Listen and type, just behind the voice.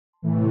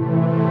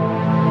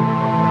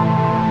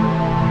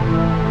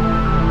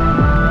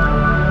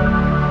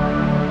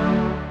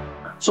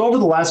So over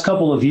the last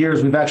couple of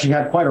years, we've actually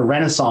had quite a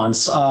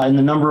renaissance in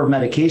the number of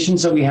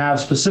medications that we have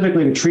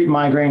specifically to treat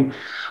migraine,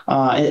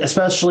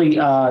 especially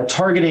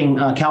targeting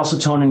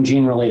calcitonin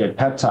gene-related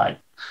peptide.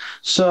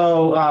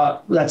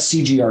 So that's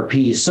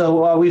CGRP.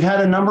 So we've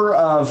had a number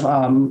of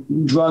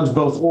drugs,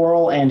 both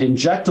oral and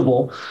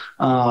injectable.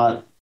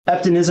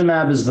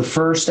 Eptinezumab is the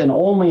first and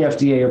only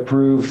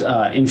FDA-approved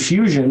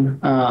infusion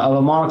of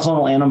a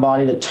monoclonal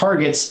antibody that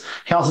targets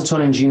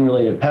calcitonin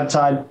gene-related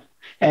peptide.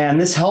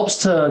 And this helps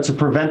to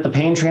prevent the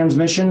pain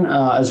transmission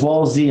as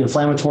well as the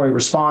inflammatory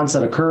response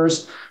that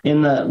occurs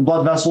in the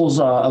blood vessels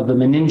of the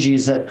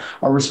meninges that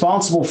are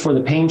responsible for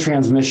the pain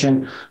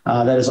transmission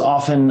that is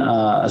often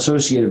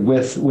associated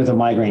with a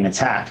migraine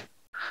attack.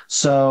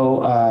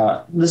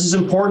 So this is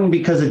important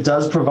because it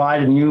does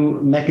provide a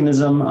new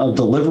mechanism of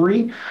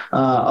delivery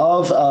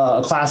of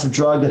a class of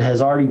drug that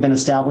has already been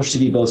established to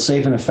be both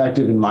safe and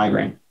effective in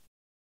migraine.